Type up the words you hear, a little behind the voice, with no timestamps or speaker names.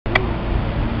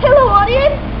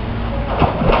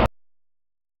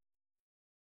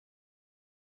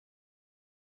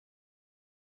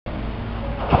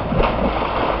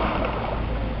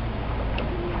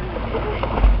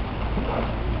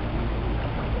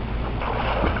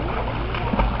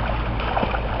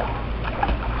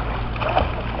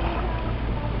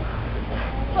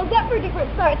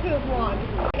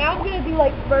Now I'm gonna do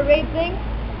like barbaque thing.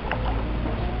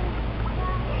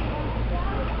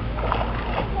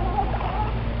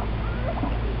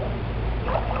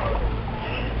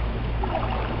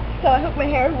 So I hope my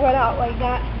hair went out like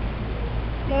that.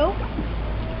 No?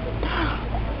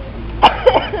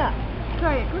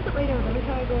 Sorry, close it right over. Every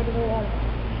time I go into the water.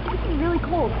 This is really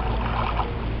cold.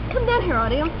 Come down here,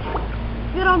 audience.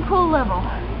 Get on pool level.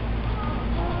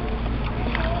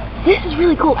 This is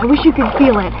really cold. I wish you could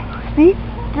feel it. See?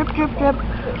 Drip, drip, drip.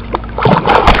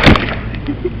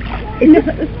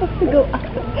 It's supposed to go up.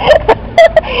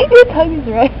 Your tongue is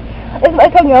right. Is my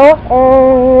tongue go?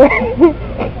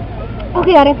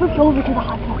 Okay, audience, let's go over to the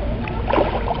hot tub.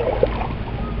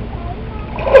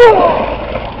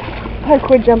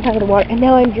 Hardcore jump out of the water, and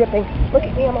now I'm dripping. Look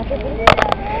at me, I'm all dripping.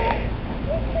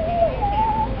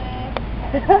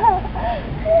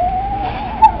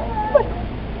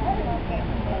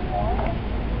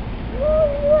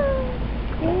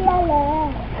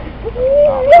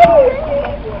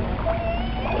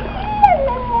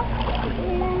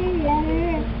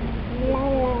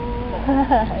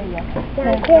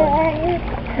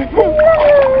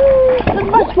 There's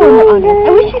much warmer on this. I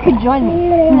wish you could join me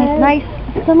in this nice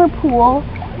summer pool,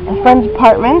 a friend's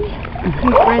apartment.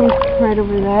 My friend's right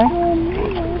over there.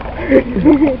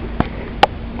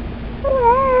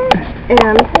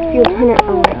 And you turn it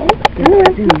around. No,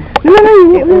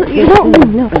 you don't.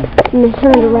 No, you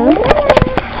turn it around.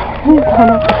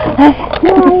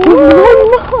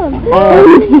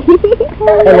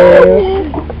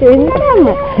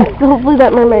 So hopefully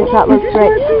that mermaid shot looks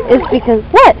right. It's because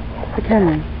what? The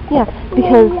camera. Yeah,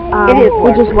 because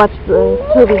we just watched the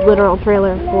Toby's literal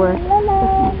trailer for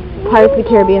Pirates of the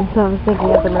Caribbean, so I was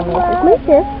thinking of the mermaid. Like my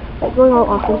hair, like going all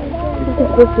awesome. This is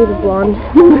supposed to be the blonde.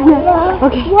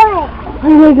 Okay,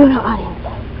 I'm gonna go to audience.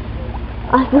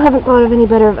 I still haven't thought of any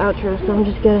better of outros, so I'm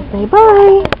just gonna say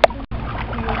bye.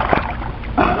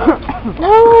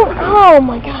 No! Oh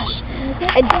my gosh!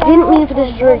 I didn't mean for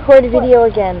this to record video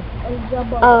again.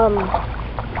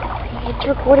 It's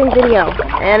recording video,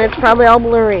 and it's probably all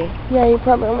blurry. Yeah, you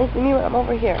probably only see me when I'm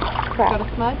over here. Crap. Got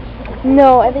a smudge?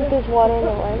 No, I think there's water in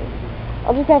the lens.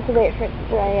 I'll just have to wait for it to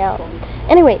dry out.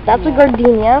 Anyway, that's a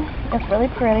gardenia. It's really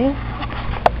pretty.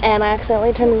 And I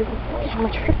accidentally turned the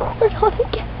camera to record on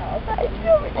again. I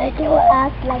feel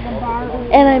ridiculous.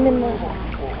 And I'm in the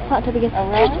hot tub again.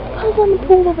 There's bugs on the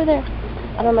pool over there.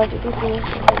 I don't know if you can see.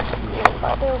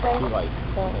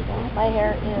 So, my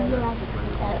hair is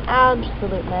an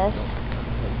absolute mess.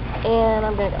 And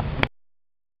I'm gonna go.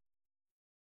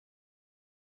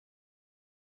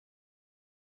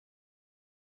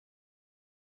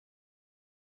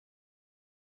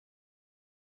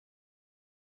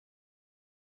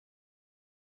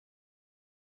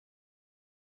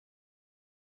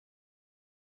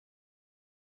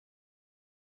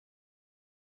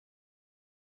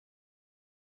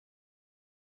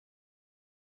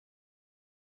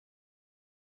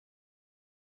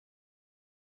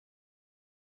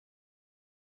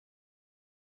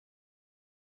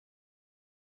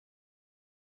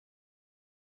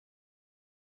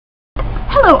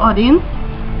 Hello, audience.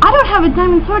 I don't have a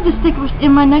diamond sword to stick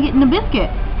in my nugget and a biscuit.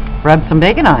 Rub some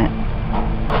bacon on it.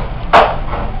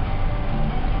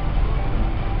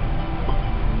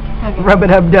 Okay. Rub it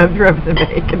up, rub some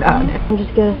bacon on it. I'm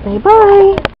just gonna say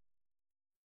bye.